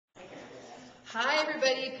Hi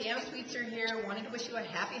everybody, Pam Sweetser here. Wanted to wish you a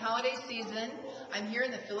happy holiday season. I'm here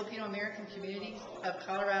in the Filipino American community of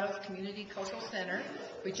Colorado's Community Cultural Center.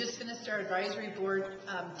 We just finished our advisory board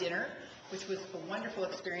dinner, which was a wonderful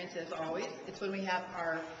experience as always. It's when we have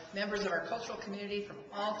our members of our cultural community from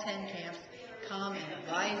all 10 camps come and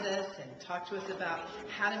advise us and talk to us about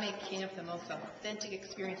how to make camp the most authentic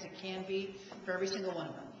experience it can be for every single one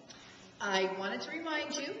of them. I wanted to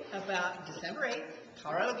remind you about December 8th,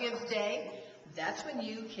 Colorado Gives Day. That's when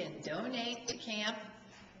you can donate to camp,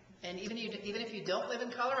 and even if you don't live in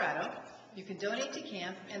Colorado, you can donate to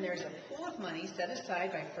camp, and there's a pool of money set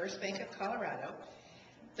aside by First Bank of Colorado.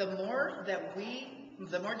 The more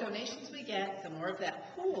donations we get, the more of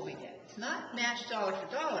that pool we get. It's not matched dollar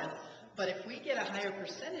for dollar, but if we get a higher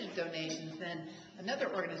percentage of donations than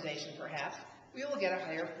another organization perhaps, we will get a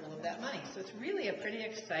higher pool of that money. So it's really a pretty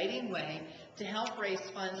exciting way to help raise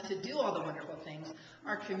funds to do all the wonderful things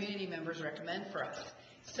our community members recommend for us.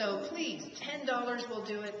 So please, $10 will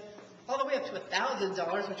do it, all the way up to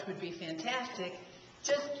 $1,000, which would be fantastic.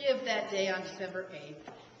 Just give that day on December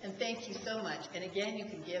 8th, and thank you so much. And again, you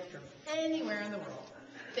can give from anywhere in the world.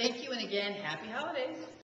 Thank you, and again, happy holidays.